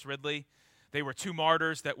Nicholas Ridley? They were two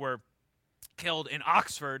martyrs that were killed in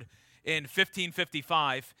Oxford in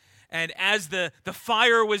 1555. And as the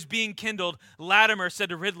fire was being kindled, Latimer said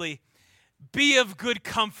to Ridley, "Be of good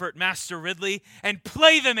comfort, Master Ridley, and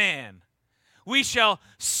play the man. We shall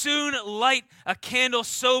soon light a candle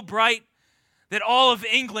so bright that all of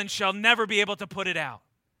England shall never be able to put it out."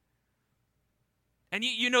 And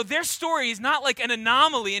you know, their story is not like an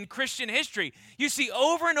anomaly in Christian history. You see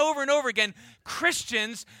over and over and over again,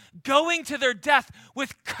 Christians going to their death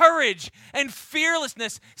with courage and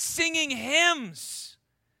fearlessness, singing hymns.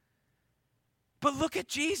 But look at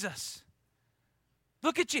Jesus.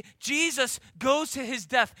 Look at Jesus goes to His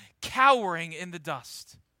death cowering in the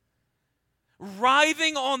dust,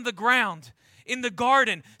 writhing on the ground in the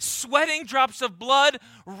garden, sweating drops of blood,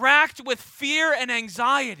 racked with fear and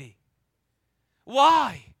anxiety.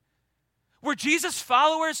 Why? Were Jesus'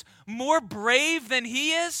 followers more brave than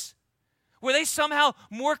He is? Were they somehow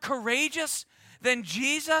more courageous than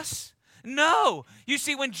Jesus? No. You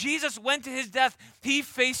see, when Jesus went to His death, He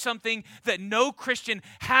faced something that no Christian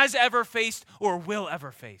has ever faced or will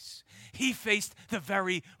ever face. He faced the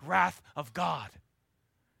very wrath of God.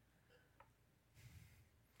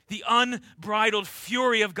 the unbridled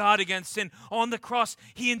fury of God against sin. On the cross,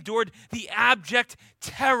 he endured the abject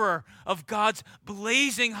terror of God's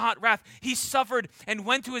blazing hot wrath. He suffered and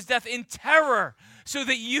went to his death in terror so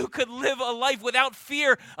that you could live a life without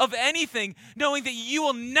fear of anything, knowing that you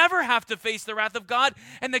will never have to face the wrath of God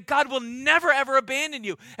and that God will never ever abandon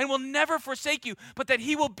you and will never forsake you, but that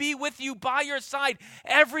he will be with you by your side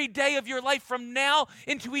every day of your life from now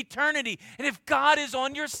into eternity. And if God is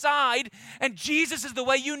on your side and Jesus is the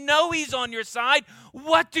way you know he's on your side,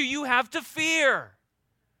 what do you have to fear?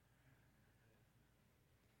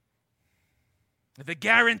 The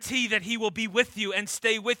guarantee that he will be with you and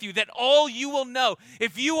stay with you, that all you will know,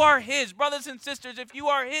 if you are his, brothers and sisters, if you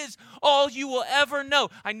are his, all you will ever know.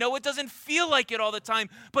 I know it doesn't feel like it all the time,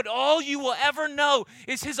 but all you will ever know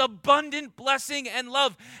is his abundant blessing and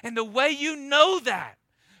love. And the way you know that,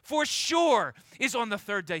 for sure, is on the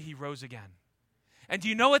third day he rose again. And do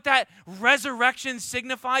you know what that resurrection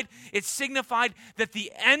signified? It signified that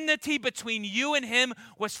the enmity between you and him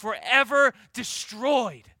was forever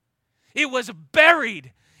destroyed. It was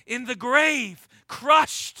buried in the grave,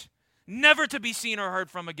 crushed, never to be seen or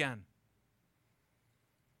heard from again.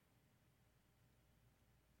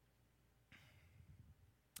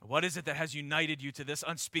 What is it that has united you to this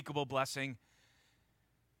unspeakable blessing?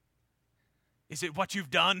 Is it what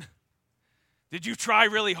you've done? Did you try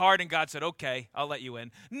really hard and God said, okay, I'll let you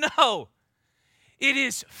in? No, it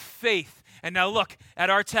is faith. And now look at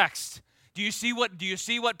our text. Do you see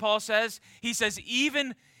what Paul says? He says,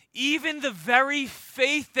 even the very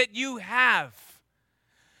faith that you have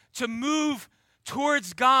to move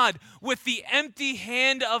towards God with the empty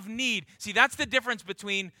hand of need. See, that's the difference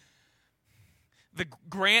between the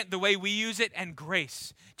grant, the way we use it, and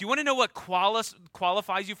grace. Do you want to know what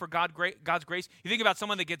qualifies you for God's grace? You think about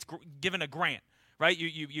someone that gets given a grant, right?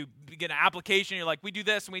 You get an application, you're like, we do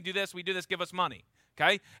this, and we do this, give us money.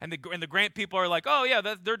 Okay? And the grant people are like, oh, yeah,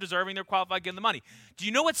 they're deserving, they're qualified, give them the money. Do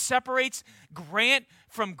you know what separates grant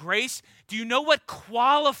from grace? Do you know what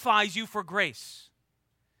qualifies you for grace?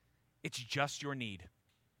 It's just your need.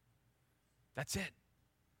 That's it.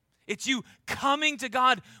 It's you coming to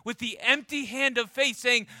God with the empty hand of faith,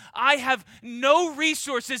 saying, I have no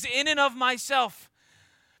resources in and of myself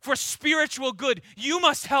for spiritual good. You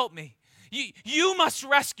must help me. You must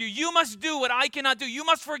rescue. You must do what I cannot do. You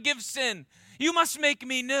must forgive sin. You must make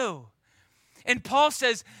me new. And Paul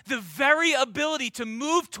says the very ability to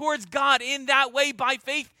move towards God in that way by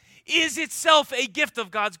faith is itself a gift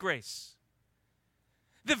of God's grace.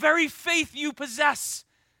 The very faith you possess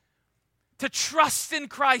to trust in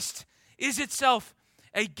Christ is itself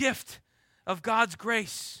a gift of God's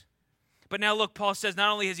grace. But now look, Paul says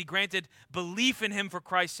not only has he granted belief in him for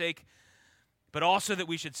Christ's sake, but also that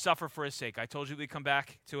we should suffer for his sake. I told you we'd come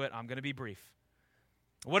back to it. I'm going to be brief.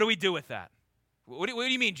 What do we do with that? What do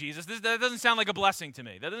you mean, Jesus? That doesn't sound like a blessing to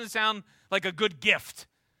me. That doesn't sound like a good gift.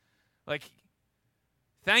 Like,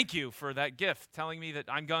 thank you for that gift, telling me that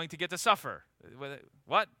I'm going to get to suffer.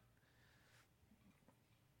 What?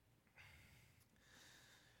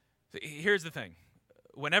 Here's the thing.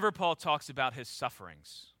 Whenever Paul talks about his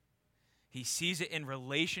sufferings, he sees it in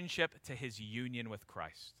relationship to his union with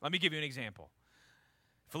Christ. Let me give you an example.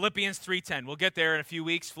 Philippians 3:10. We'll get there in a few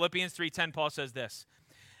weeks. Philippians 3:10, Paul says this,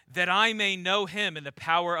 that I may know him in the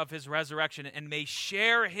power of his resurrection and may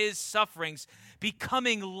share his sufferings,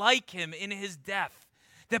 becoming like him in his death,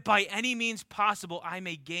 that by any means possible I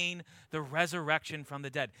may gain the resurrection from the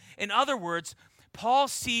dead. In other words, Paul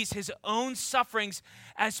sees his own sufferings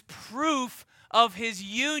as proof of his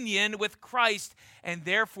union with Christ and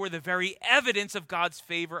therefore the very evidence of God's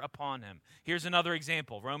favor upon him. Here's another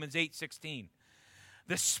example, Romans 8:16.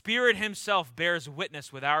 The Spirit himself bears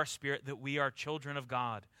witness with our spirit that we are children of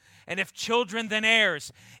God. And if children, then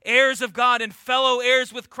heirs, heirs of God and fellow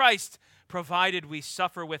heirs with Christ, provided we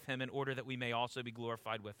suffer with him in order that we may also be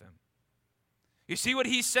glorified with him. You see what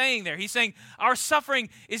he's saying there? He's saying our suffering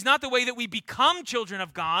is not the way that we become children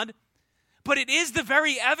of God, but it is the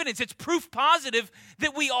very evidence. It's proof positive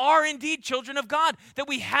that we are indeed children of God, that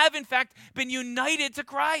we have in fact been united to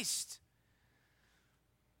Christ.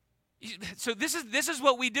 So this is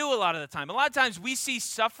what we do a lot of the time. A lot of times we see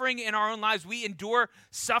suffering in our own lives. We endure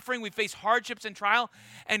suffering. We face hardships and trial.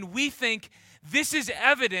 And we think this is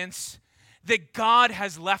evidence that God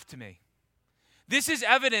has left me. This is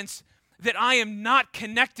evidence that I am not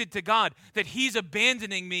connected to God, that he's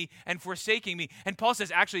abandoning me and forsaking me. And Paul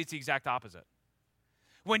says, actually, it's the exact opposite.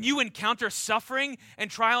 When you encounter suffering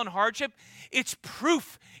and trial and hardship, it's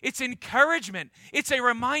proof, it's encouragement, it's a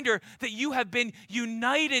reminder that you have been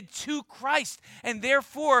united to Christ and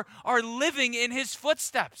therefore are living in his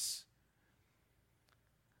footsteps.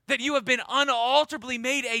 that you have been unalterably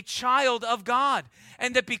made a child of God,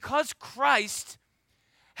 and that because Christ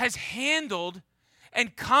has handled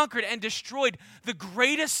and conquered and destroyed the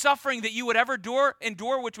greatest suffering that you would ever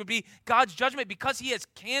endure, which would be God's judgment, because he has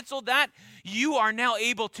canceled that, you are now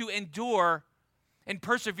able to endure and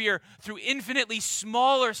persevere through infinitely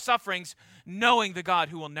smaller sufferings, knowing the God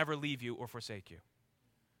who will never leave you or forsake you.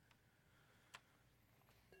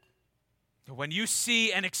 When you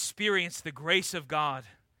see and experience the grace of God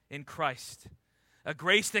in Christ, a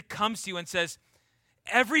grace that comes to you and says,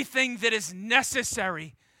 everything that is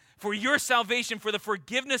necessary for your salvation, for the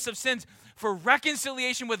forgiveness of sins, for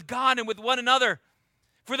reconciliation with God and with one another,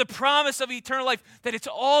 for the promise of eternal life, that it's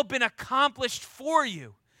all been accomplished for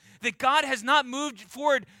you. That God has not moved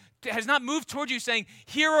toward you saying,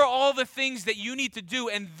 here are all the things that you need to do,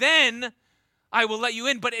 and then I will let you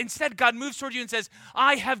in. But instead, God moves toward you and says,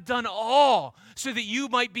 I have done all so that you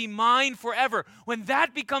might be mine forever. When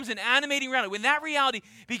that becomes an animating reality, when that reality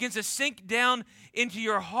begins to sink down into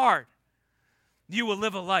your heart, you will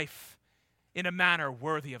live a life in a manner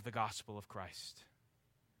worthy of the gospel of Christ.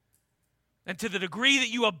 And to the degree that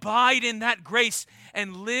you abide in that grace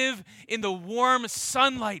and live in the warm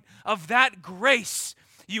sunlight of that grace,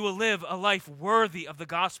 you will live a life worthy of the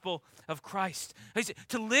gospel of Christ.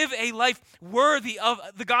 To live a life worthy of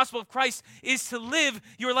the gospel of Christ is to live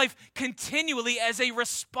your life continually as a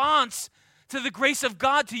response to the grace of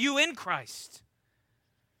God to you in Christ.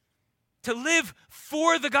 To live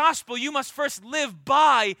for the gospel, you must first live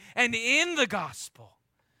by and in the gospel.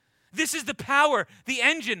 This is the power, the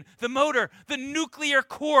engine, the motor, the nuclear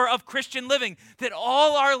core of Christian living, that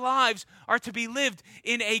all our lives are to be lived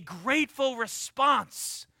in a grateful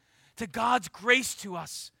response to God's grace to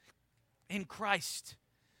us in Christ.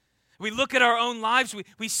 We look at our own lives,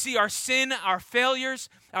 we see our sin, our failures,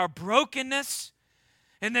 our brokenness,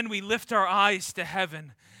 and then we lift our eyes to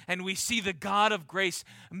heaven and we see the God of grace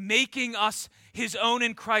making us his own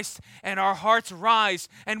in Christ, and our hearts rise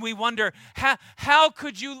and we wonder, how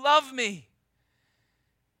could you love me?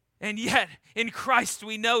 And yet, in Christ,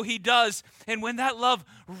 we know he does. And when that love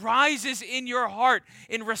rises in your heart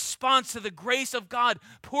in response to the grace of God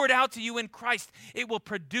poured out to you in Christ, it will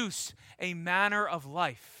produce a manner of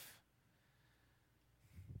life,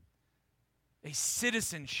 a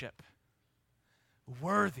citizenship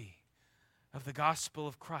worthy of the gospel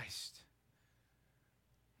of Christ.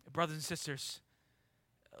 Brothers and sisters,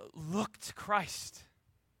 look to Christ.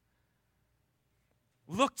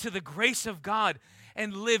 Look to the grace of God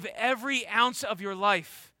and live every ounce of your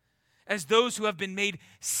life as those who have been made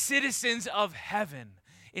citizens of heaven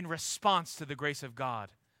in response to the grace of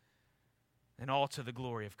God and all to the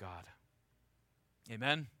glory of God.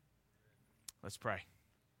 Amen? Let's pray.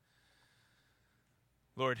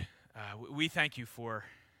 Lord, we thank you for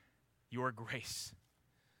your grace.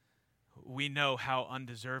 We know how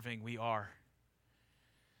undeserving we are.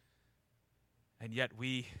 And yet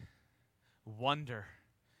we wonder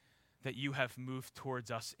that you have moved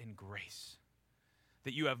towards us in grace,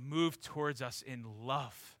 that you have moved towards us in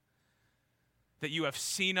love, that you have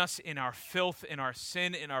seen us in our filth, in our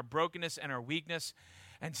sin, in our brokenness and our weakness,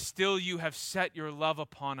 and still you have set your love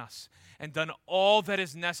upon us and done all that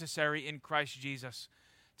is necessary in Christ Jesus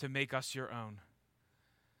to make us your own.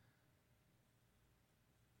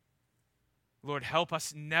 Lord, help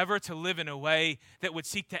us never to live in a way that would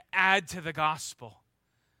seek to add to the gospel.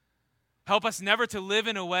 Help us never to live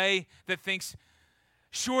in a way that thinks,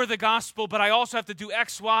 sure, the gospel, but I also have to do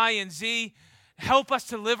X, Y, and Z. Help us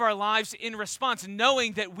to live our lives in response,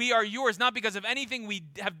 knowing that we are yours, not because of anything we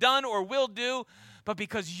have done or will do, but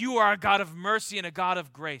because you are a God of mercy and a God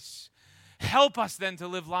of grace. Help us then to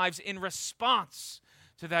live lives in response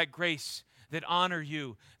to that grace, that honor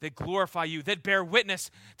you, that glorify you, that bear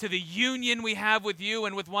witness to the union we have with you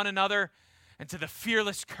and with one another, and to the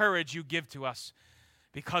fearless courage you give to us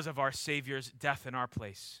because of our Savior's death in our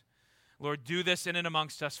place. Lord, do this in and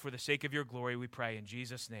amongst us for the sake of your glory, we pray in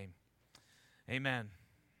Jesus' name. Amen.